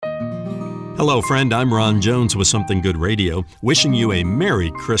Hello, friend. I'm Ron Jones with Something Good Radio, wishing you a Merry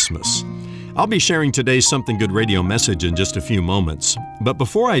Christmas. I'll be sharing today's Something Good Radio message in just a few moments. But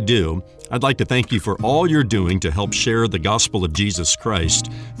before I do, I'd like to thank you for all you're doing to help share the gospel of Jesus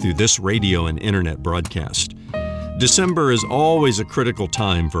Christ through this radio and internet broadcast. December is always a critical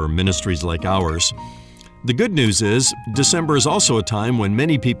time for ministries like ours. The good news is, December is also a time when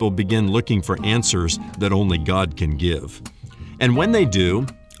many people begin looking for answers that only God can give. And when they do,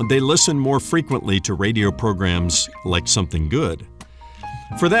 they listen more frequently to radio programs like Something Good.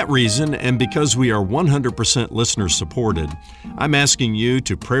 For that reason, and because we are 100% listener-supported, I'm asking you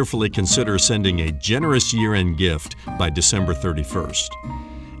to prayerfully consider sending a generous year-end gift by December 31st.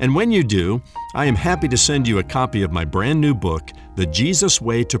 And when you do, I am happy to send you a copy of my brand new book, The Jesus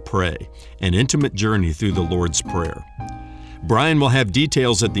Way to Pray, An Intimate Journey Through the Lord's Prayer. Brian will have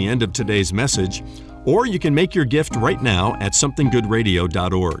details at the end of today's message, or you can make your gift right now at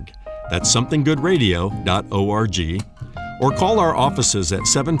somethinggoodradio.org. That's somethinggoodradio.org. Or call our offices at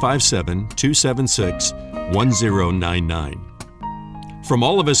 757-276-1099. From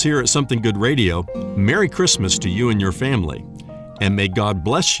all of us here at Something Good Radio, Merry Christmas to you and your family, and may God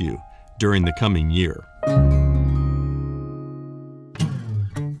bless you during the coming year.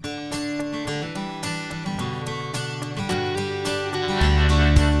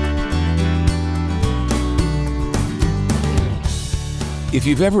 If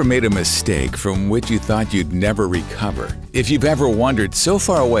you've ever made a mistake from which you thought you'd never recover, if you've ever wandered so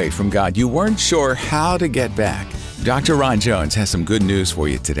far away from God you weren't sure how to get back, Dr. Ron Jones has some good news for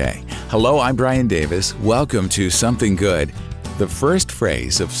you today. Hello, I'm Brian Davis. Welcome to Something Good. The first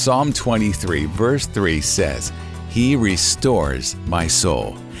phrase of Psalm 23, verse 3 says, "He restores my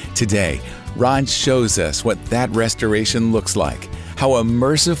soul." Today, Ron shows us what that restoration looks like, how a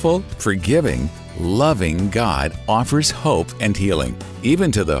merciful, forgiving, loving God offers hope and healing, even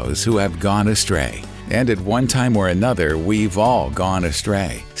to those who have gone astray. And at one time or another, we've all gone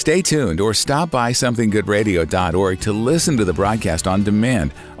astray. Stay tuned or stop by somethinggoodradio.org to listen to the broadcast on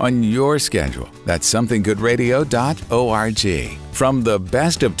demand on your schedule. That's somethinggoodradio.org. From the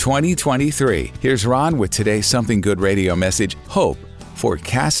best of 2023, here's Ron with today's Something Good Radio message, Hope for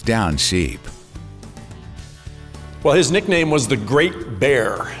Cast Down Sheep. Well, his nickname was the Great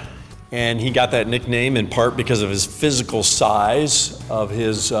Bear. And he got that nickname in part because of his physical size, of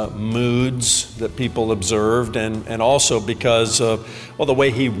his moods that people observed, and also because of, the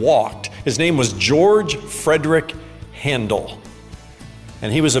way he walked. His name was George Frederick Handel.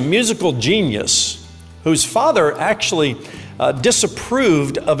 And he was a musical genius whose father actually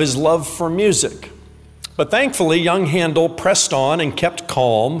disapproved of his love for music. But thankfully, young Handel pressed on and kept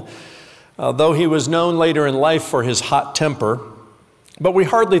calm, though he was known later in life for his hot temper. But we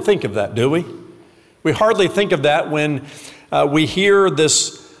hardly think of that, do we? We hardly think of that when we hear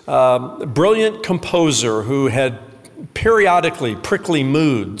this brilliant composer who had periodically prickly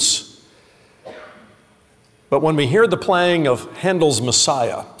moods. But when we hear the playing of Handel's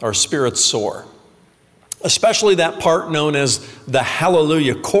Messiah, our spirits soar. Especially that part known as the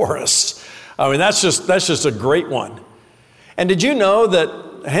Hallelujah Chorus. I mean, that's just a great one. And did you know that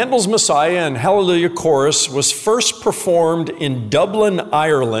Handel's Messiah and Hallelujah Chorus was first performed in Dublin,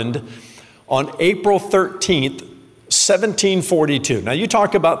 Ireland on April 13th, 1742. Now you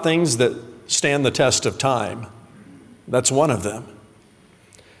talk about things that stand the test of time. That's one of them.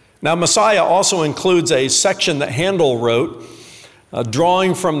 Now Messiah also includes a section that Handel wrote,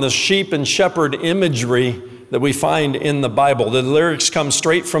 drawing from the sheep and shepherd imagery that we find in the Bible. The lyrics come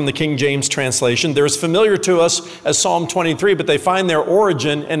straight from the King James translation. They're as familiar to us as Psalm 23, but they find their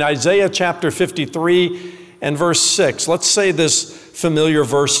origin in Isaiah chapter 53 and verse 6. Let's say this familiar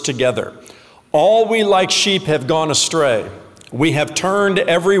verse together. All we like sheep have gone astray. We have turned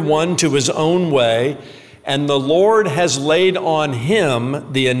every one to his own way, and the Lord has laid on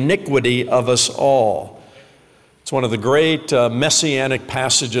him the iniquity of us all. It's one of the great messianic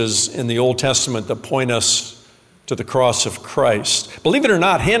passages in the Old Testament that point us to the cross of Christ. Believe it or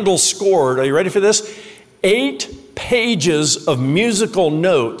not, Handel scored, are you ready for this? 8 pages of musical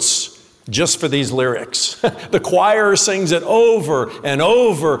notes just for these lyrics. The choir sings it over and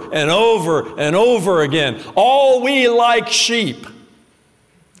over and over and over again. All we like sheep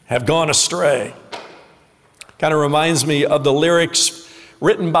have gone astray. Kind of reminds me of the lyrics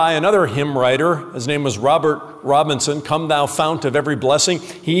written by another hymn writer. His name was Robert Robinson, Come Thou Fount of Every Blessing.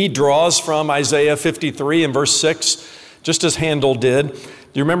 He draws from Isaiah 53 and verse 6, just as Handel did. Do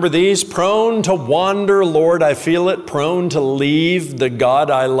you remember these? Prone to wander, Lord, I feel it. Prone to leave the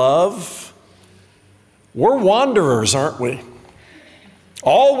God I love. We're wanderers, aren't we?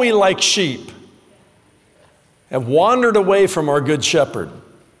 All we like sheep have wandered away from our good shepherd.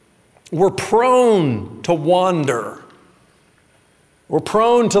 We're prone to wander. We're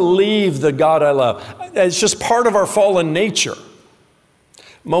prone to leave the God I love. It's just part of our fallen nature.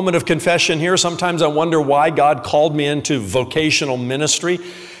 Moment of confession here. Sometimes I wonder why God called me into vocational ministry.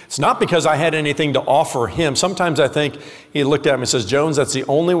 It's not because I had anything to offer him. Sometimes I think he looked at me and says, Jones, that's the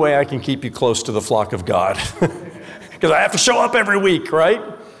only way I can keep you close to the flock of God. Because I have to show up every week, right?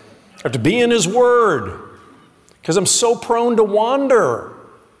 I have to be in his word. Because I'm so prone to wander.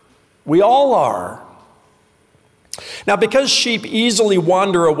 We all are. Now, because sheep easily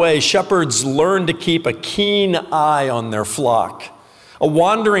wander away, shepherds learn to keep a keen eye on their flock. A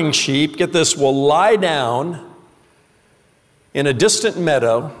wandering sheep, get this, will lie down in a distant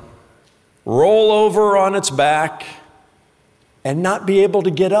meadow, roll over on its back, and not be able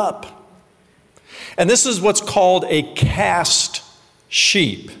to get up. And this is what's called a cast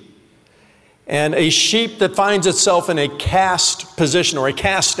sheep. And a sheep that finds itself in a cast position or a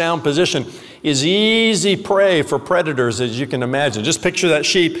cast down position is easy prey for predators, as you can imagine. Just picture that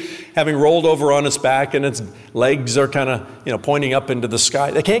sheep having rolled over on its back and its legs are kind of, pointing up into the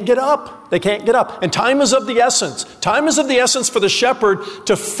sky. They can't get up. They can't get up. And time is of the essence. Time is of the essence for the shepherd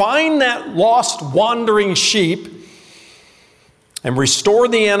to find that lost, wandering sheep and restore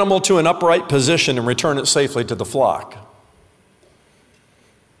the animal to an upright position and return it safely to the flock.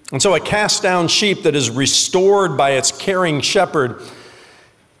 And so a cast down sheep that is restored by its caring shepherd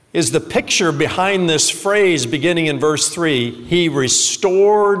is the picture behind this phrase beginning in verse 3. He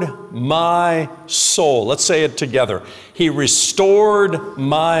restored my soul. Let's say it together. He restored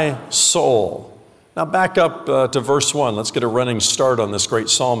my soul. Now back up to verse 1. Let's get a running start on this great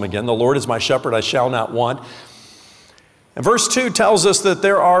psalm again. The Lord is my shepherd, I shall not want. And verse 2 tells us that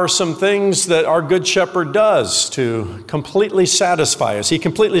there are some things that our good shepherd does to completely satisfy us. He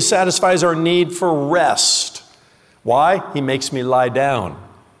completely satisfies our need for rest. Why? He makes me lie down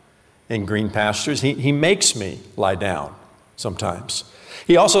in green pastures. He makes me lie down sometimes.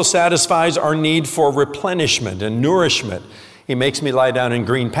 He also satisfies our need for replenishment and nourishment. He makes me lie down in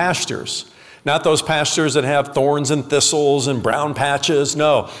green pastures. Not those pastures that have thorns and thistles and brown patches.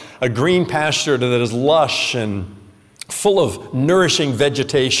 No, a green pasture that is lush and full of nourishing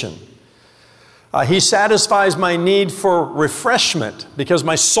vegetation. He satisfies my need for refreshment because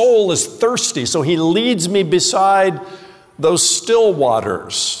my soul is thirsty. So he leads me beside those still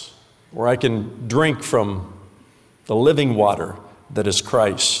waters where I can drink from the living water that is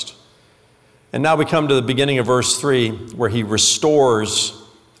Christ. And now we come to the beginning of verse 3 where he restores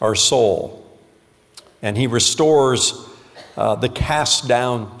our soul. And he restores the cast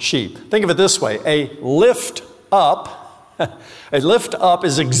down sheep. Think of it this way, a lift up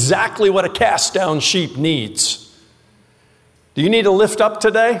is exactly what a cast down sheep needs. Do you need a lift up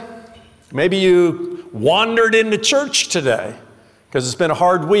today? Maybe you wandered into church today because it's been a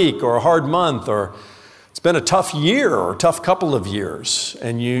hard week or a hard month or it's been a tough year or a tough couple of years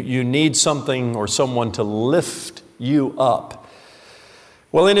and you need something or someone to lift you up.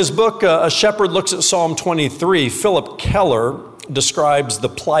 Well, in his book, A Shepherd Looks at Psalm 23, Philip Keller describes the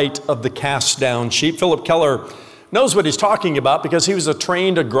plight of the cast down sheep. Philip Keller knows what he's talking about because he was a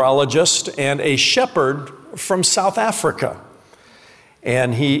trained agrologist and a shepherd from South Africa.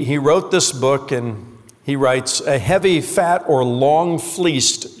 And he wrote this book and he writes, a heavy, fat, or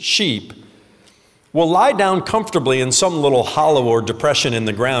long-fleeced sheep will lie down comfortably in some little hollow or depression in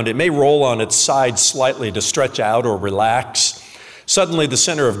the ground. It may roll on its side slightly to stretch out or relax. Suddenly the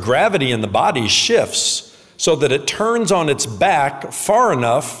center of gravity in the body shifts so that it turns on its back far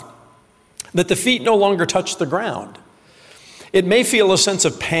enough that the feet no longer touch the ground. It may feel a sense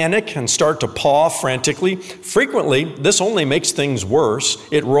of panic and start to paw frantically. Frequently, this only makes things worse.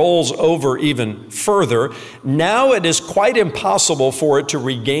 It rolls over even further. Now it is quite impossible for it to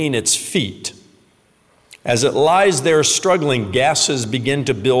regain its feet. As it lies there struggling, gases begin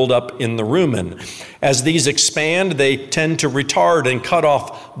to build up in the rumen. As these expand, they tend to retard and cut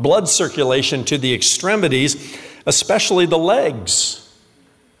off blood circulation to the extremities, especially the legs.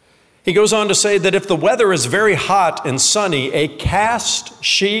 He goes on to say that if the weather is very hot and sunny, a cast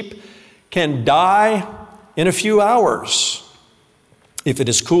sheep can die in a few hours. If it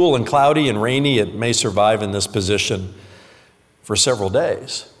is cool and cloudy and rainy, it may survive in this position for several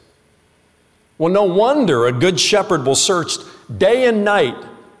days. Well, no wonder a good shepherd will search day and night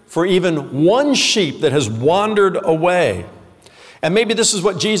for even one sheep that has wandered away. And maybe this is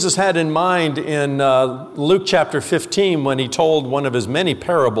what Jesus had in mind in Luke chapter 15 when he told one of his many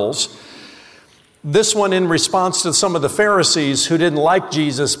parables. This one in response to some of the Pharisees who didn't like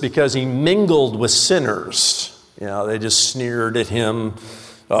Jesus because he mingled with sinners. They just sneered at him.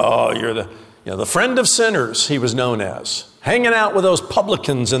 Oh, the friend of sinners, he was known as, hanging out with those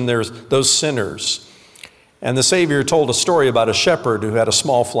publicans and those sinners. And the Savior told a story about a shepherd who had a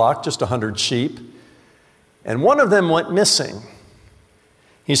small flock, just 100 sheep, and one of them went missing.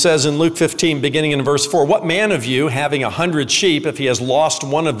 He says in Luke 15, beginning in verse 4, "What man of you, having 100 sheep, if he has lost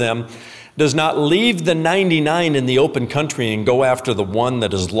one of them, does not leave the 99 in the open country and go after the one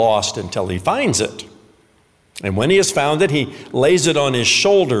that is lost until he finds it? And when he has found it, he lays it on his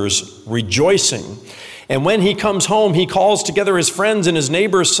shoulders, rejoicing. And when he comes home, he calls together his friends and his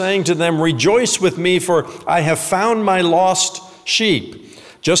neighbors, saying to them, 'Rejoice with me, for I have found my lost sheep.'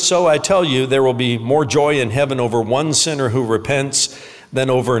 Just so I tell you, there will be more joy in heaven over one sinner who repents than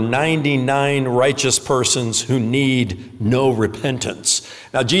over 99 righteous persons who need no repentance."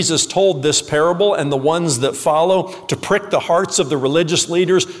 Now, Jesus told this parable and the ones that follow to prick the hearts of the religious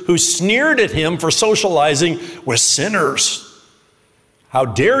leaders who sneered at him for socializing with sinners. How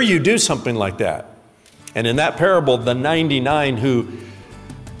dare you do something like that? And in that parable, the 99 who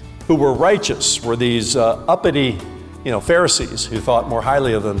were righteous were these uppity, Pharisees who thought more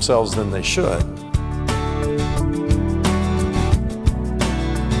highly of themselves than they should.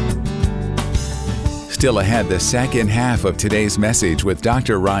 Still ahead, the second half of today's message with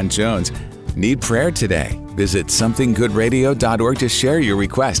Dr. Ron Jones. Need prayer today? Visit somethinggoodradio.org to share your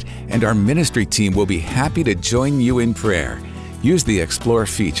request, and our ministry team will be happy to join you in prayer. Use the Explore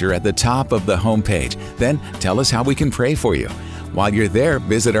feature at the top of the homepage. Then tell us how we can pray for you. While you're there,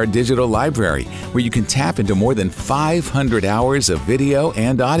 visit our digital library, where you can tap into more than 500 hours of video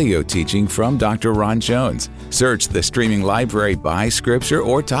and audio teaching from Dr. Ron Jones. Search the streaming library by scripture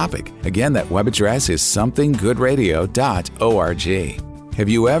or topic. Again, that web address is somethinggoodradio.org. Have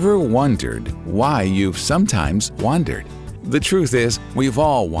you ever wondered why you've sometimes wandered? The truth is, we've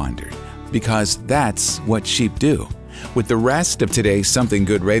all wandered, because that's what sheep do. With the rest of today's Something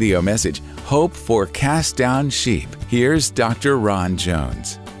Good Radio message, Hope for Cast Down Sheep, here's Dr. Ron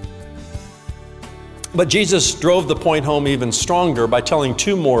Jones. But Jesus drove the point home even stronger by telling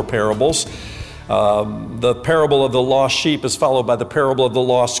two more parables. The parable of the lost sheep is followed by the parable of the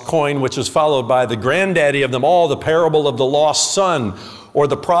lost coin, which is followed by the granddaddy of them all, the parable of the lost son or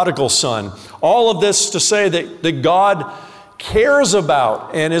the prodigal son. All of this to say that God cares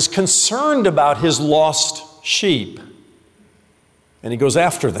about and is concerned about his lost sheep. And he goes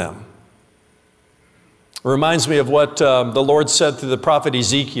after them. It reminds me of what the Lord said through the prophet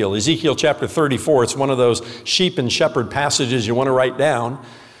Ezekiel. Ezekiel chapter 34, it's one of those sheep and shepherd passages you want to write down.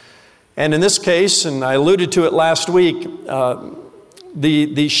 And in this case, and I alluded to it last week,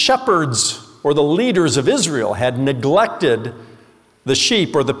 the shepherds or the leaders of Israel had neglected the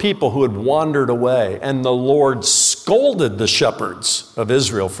sheep or the people who had wandered away. And the Lord scolded the shepherds of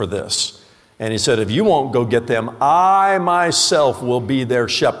Israel for this. And he said, if you won't go get them, I myself will be their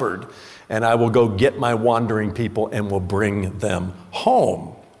shepherd, and I will go get my wandering people and will bring them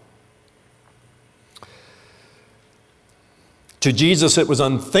home. To Jesus, it was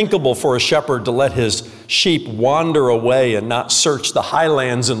unthinkable for a shepherd to let his sheep wander away and not search the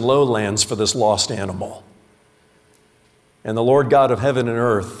highlands and lowlands for this lost animal. And the Lord God of heaven and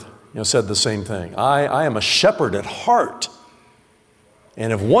earth, said the same thing. I am a shepherd at heart.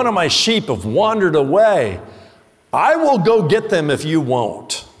 And if one of my sheep have wandered away, I will go get them if you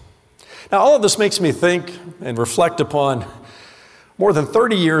won't. Now, all of this makes me think and reflect upon more than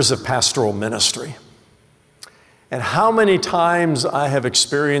 30 years of pastoral ministry. And how many times I have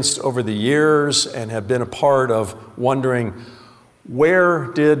experienced over the years and have been a part of wondering, where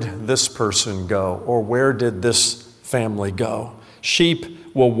did this person go? Or where did this family go?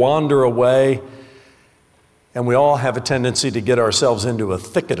 Sheep will wander away, and we all have a tendency to get ourselves into a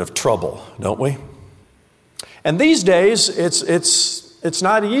thicket of trouble, don't we? And these days, it's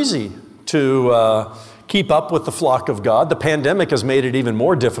not easy to keep up with the flock of God. The pandemic has made it even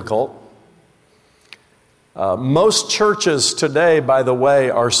more difficult. Most churches today, by the way,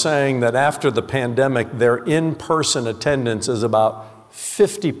 are saying that after the pandemic, their in-person attendance is about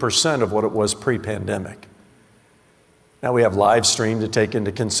 50% of what it was pre-pandemic. Now we have live stream to take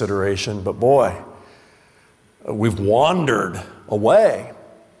into consideration, but boy, we've wandered away.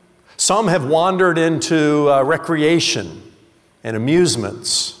 Some have wandered into recreation and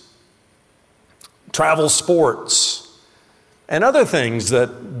amusements, travel sports, and other things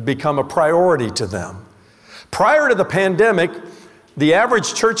that become a priority to them. Prior to the pandemic, the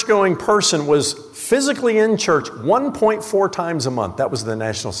average church-going person was physically in church 1.4 times a month. That was the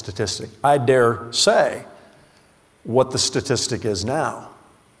national statistic. I dare say what the statistic is now.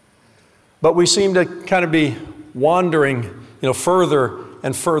 But we seem to kind of be wandering, further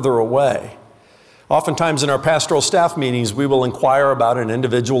and further away. Oftentimes in our pastoral staff meetings, we will inquire about an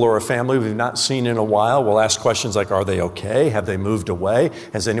individual or a family we've not seen in a while. We'll ask questions like, are they okay? Have they moved away?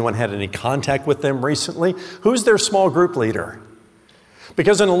 Has anyone had any contact with them recently? Who's their small group leader?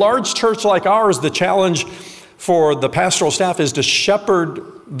 Because in a large church like ours, the challenge for the pastoral staff is to shepherd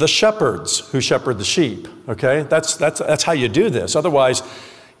the shepherds who shepherd the sheep, okay? That's how you do this. Otherwise,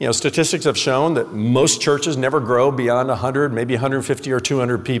 statistics have shown that most churches never grow beyond 100, maybe 150 or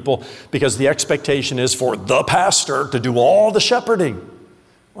 200 people because the expectation is for the pastor to do all the shepherding.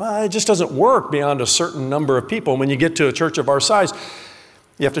 Well, it just doesn't work beyond a certain number of people. When you get to a church of our size,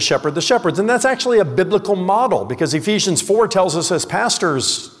 you have to shepherd the shepherds. And that's actually a biblical model because Ephesians 4 tells us as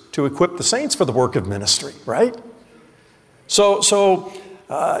pastors to equip the saints for the work of ministry, right? So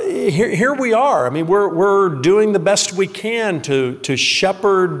here we are. I mean, we're doing the best we can to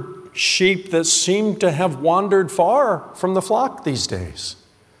shepherd sheep that seem to have wandered far from the flock these days.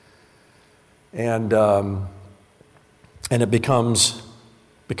 And it becomes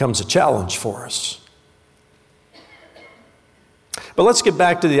a challenge for us. But let's get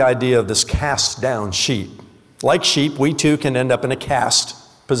back to the idea of this cast down sheep. Like sheep, we too can end up in a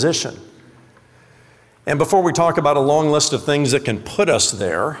cast position. And before we talk about a long list of things that can put us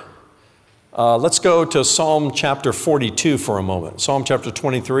there, let's go to Psalm chapter 42 for a moment. Psalm chapter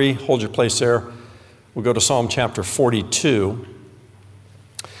 23, hold your place there. We'll go to Psalm chapter 42,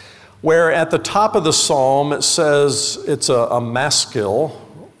 where at the top of the psalm it says it's a maskil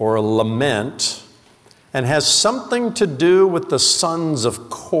or a lament and has something to do with the sons of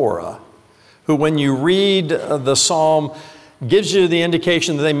Korah, who when you read the psalm gives you the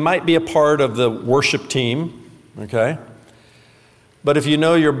indication that they might be a part of the worship team, okay? But if you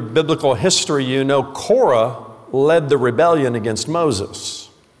know your biblical history, you know Korah led the rebellion against Moses.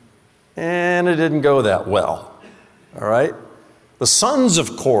 And it didn't go that well, all right? The sons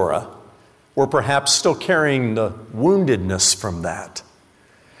of Korah were perhaps still carrying the woundedness from that.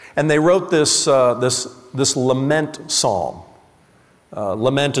 And they wrote this lament psalm.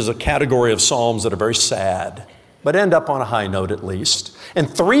 Lament is a category of psalms that are very sad, but end up on a high note at least. And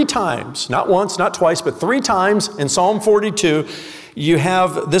 3 times, not once, not twice, but 3 times in Psalm 42, you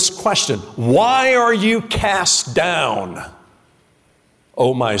have this question: why are you cast down,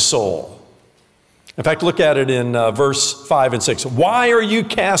 O my soul? In fact, look at it in verse 5 and 6. Why are you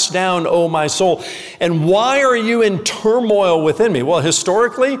cast down, O my soul? And why are you in turmoil within me? Well,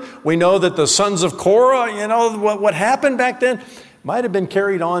 historically, we know that the sons of Korah, what happened back then might have been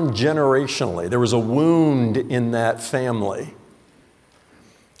carried on generationally. There was a wound in that family.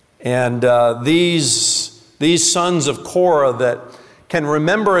 And these sons of Korah that can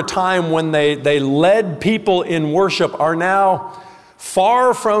remember a time when they led people in worship are now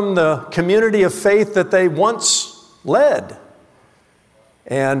far from the community of faith that they once led.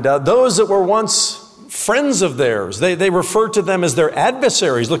 And those that were once friends of theirs, they refer to them as their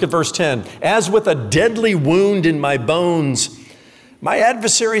adversaries. Look at verse 10. As with a deadly wound in my bones, my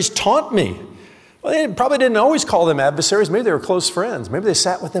adversaries taunt me. Well, they probably didn't always call them adversaries. Maybe they were close friends. Maybe they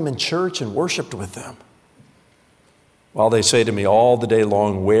sat with them in church and worshiped with them. While they say to me all the day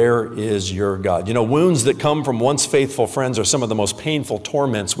long, where is your God? Wounds that come from once faithful friends are some of the most painful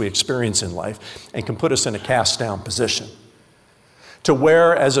torments we experience in life and can put us in a cast down position. To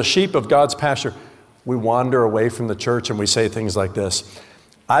where, as a sheep of God's pasture, we wander away from the church and we say things like this: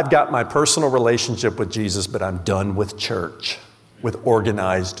 I've got my personal relationship with Jesus, but I'm done with church, with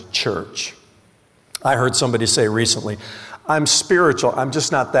organized church. I heard somebody say recently, I'm spiritual, I'm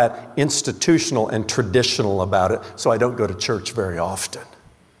just not that institutional and traditional about it, so I don't go to church very often.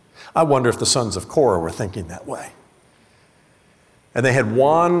 I wonder if the sons of Korah were thinking that way. And they had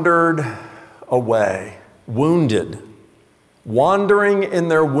wandered away, wounded, wandering in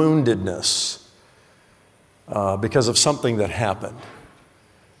their woundedness because of something that happened.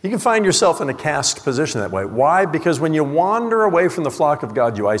 You can find yourself in a cast position that way. Why? Because when you wander away from the flock of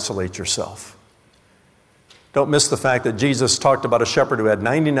God, you isolate yourself. Don't miss the fact that Jesus talked about a shepherd who had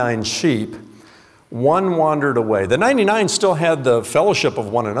 99 sheep. One wandered away. The 99 still had the fellowship of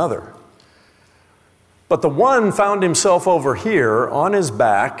one another. But the one found himself over here on his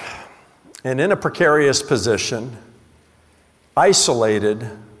back and in a precarious position, isolated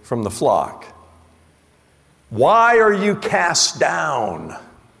from the flock. Why are you cast down,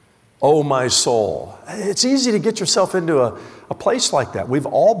 O my soul? It's easy to get yourself into a place like that. We've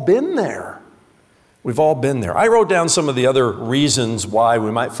all been there. We've all been there. I wrote down some of the other reasons why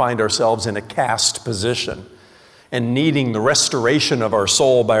we might find ourselves in a cast position and needing the restoration of our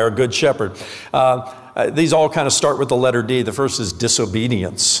soul by our good shepherd. These all kind of start with the letter D. The first is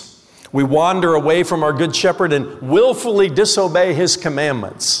disobedience. We wander away from our good shepherd and willfully disobey his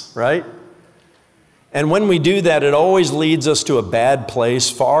commandments, right? And when we do that, it always leads us to a bad place,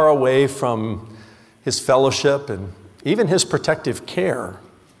 far away from his fellowship and even his protective care.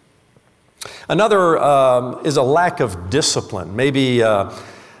 Another is a lack of discipline. Maybe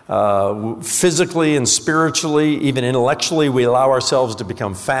physically and spiritually, even intellectually, we allow ourselves to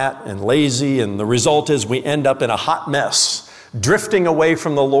become fat and lazy, and the result is we end up in a hot mess, drifting away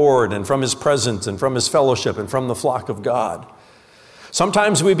from the Lord and from his presence and from his fellowship and from the flock of God.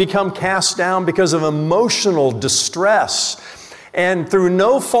 Sometimes we become cast down because of emotional distress, and through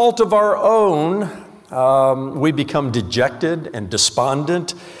no fault of our own, we become dejected and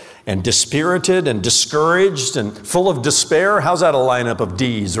despondent and dispirited and discouraged and full of despair. How's that a lineup of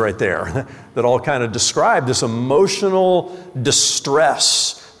D's right there that all kind of describe this emotional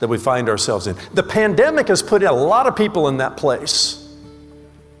distress that we find ourselves in? The pandemic has put a lot of people in that place.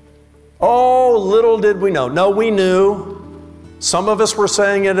 Oh, little did we know. No, we knew. Some of us were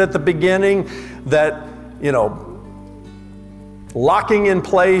saying it at the beginning that, locking in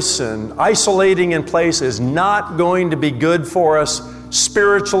place and isolating in place is not going to be good for us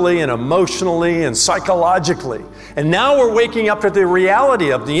spiritually and emotionally and psychologically. And now we're waking up to the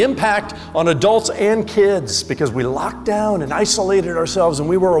reality of the impact on adults and kids because we locked down and isolated ourselves and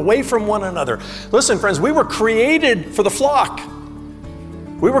we were away from one another. Listen, friends, we were created for the flock.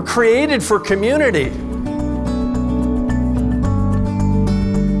 We were created for community.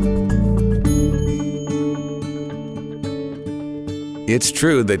 It's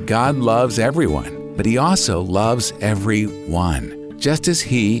true that God loves everyone, but he also loves everyone, just as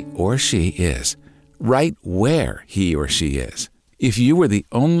he or she is, right where he or she is. If you were the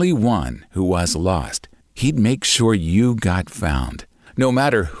only one who was lost, he'd make sure you got found. No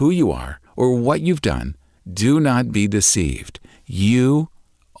matter who you are or what you've done, do not be deceived. You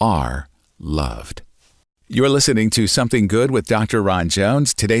are loved. You're listening to Something Good with Dr. Ron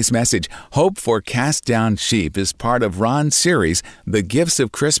Jones. Today's message, Hope for Cast Down Sheep, is part of Ron's series, The Gifts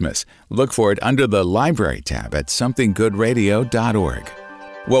of Christmas. Look for it under the Library tab at somethinggoodradio.org.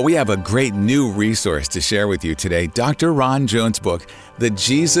 Well, we have a great new resource to share with you today, Dr. Ron Jones' book, The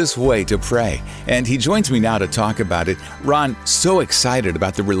Jesus Way to Pray. And he joins me now to talk about it. Ron, so excited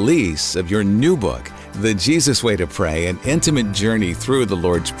about the release of your new book, The Jesus Way to Pray, an intimate journey through the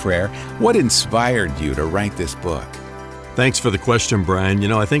Lord's Prayer. What inspired you to write this book? Thanks for the question,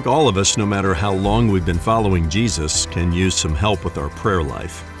 Brian. I think all of us, no matter how long we've been following Jesus, can use some help with our prayer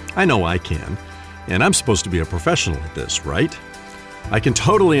life. I know I can, and I'm supposed to be a professional at this, right? I can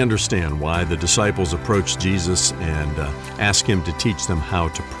totally understand why the disciples approached Jesus and asked him to teach them how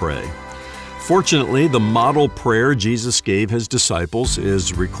to pray. Fortunately, the model prayer Jesus gave his disciples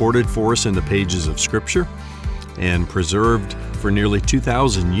is recorded for us in the pages of Scripture and preserved for nearly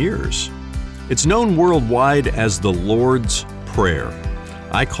 2,000 years. It's known worldwide as the Lord's Prayer.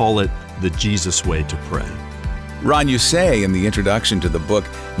 I call it the Jesus Way to Pray. Ron, you say in the introduction to the book,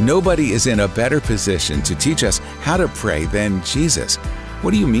 nobody is in a better position to teach us how to pray than Jesus.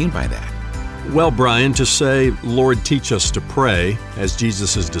 What do you mean by that? Well, Brian, to say, Lord, teach us to pray, as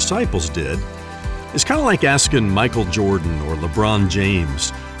Jesus' disciples did, is kind of like asking Michael Jordan or LeBron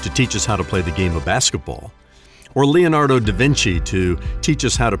James to teach us how to play the game of basketball, or Leonardo da Vinci to teach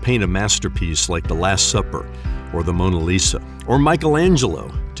us how to paint a masterpiece like The Last Supper or the Mona Lisa, or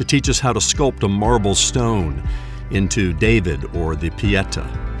Michelangelo to teach us how to sculpt a marble stone into David or the Pieta.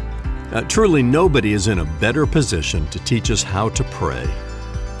 Truly, nobody is in a better position to teach us how to pray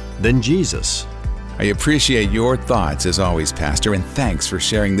than Jesus. I appreciate your thoughts as always, Pastor, and thanks for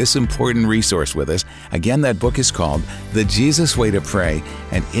sharing this important resource with us. Again, that book is called The Jesus Way to Pray,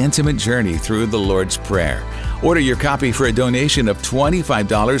 an intimate journey through the Lord's Prayer. Order your copy for a donation of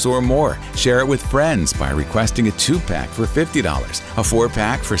 $25 or more. Share it with friends by requesting a 2-pack for $50, a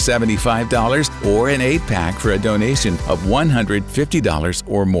 4-pack for $75, or an 8-pack for a donation of $150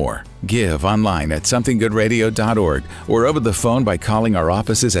 or more. Give online at somethinggoodradio.org or over the phone by calling our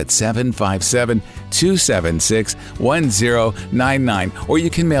offices at 757-276-1099, or you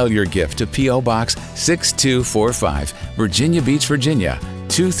can mail your gift to P.O. Box 6245, Virginia Beach, Virginia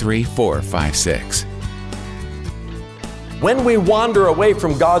 23456. When we wander away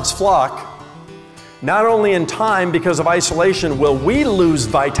from God's flock, not only in time because of isolation will we lose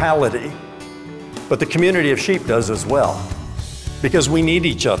vitality, but the community of sheep does as well, because we need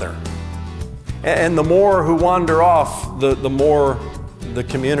each other. And the more who wander off, the more the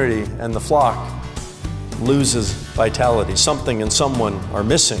community and the flock loses vitality. Something and someone are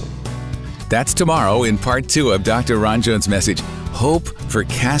missing. That's tomorrow in part 2 of Dr. Ron Jones' message, Hope for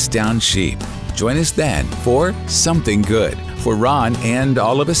Cast Down Sheep. Join us then for Something Good. For Ron and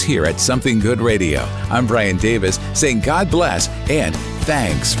all of us here at Something Good Radio, I'm Brian Davis saying God bless and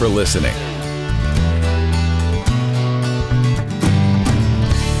thanks for listening.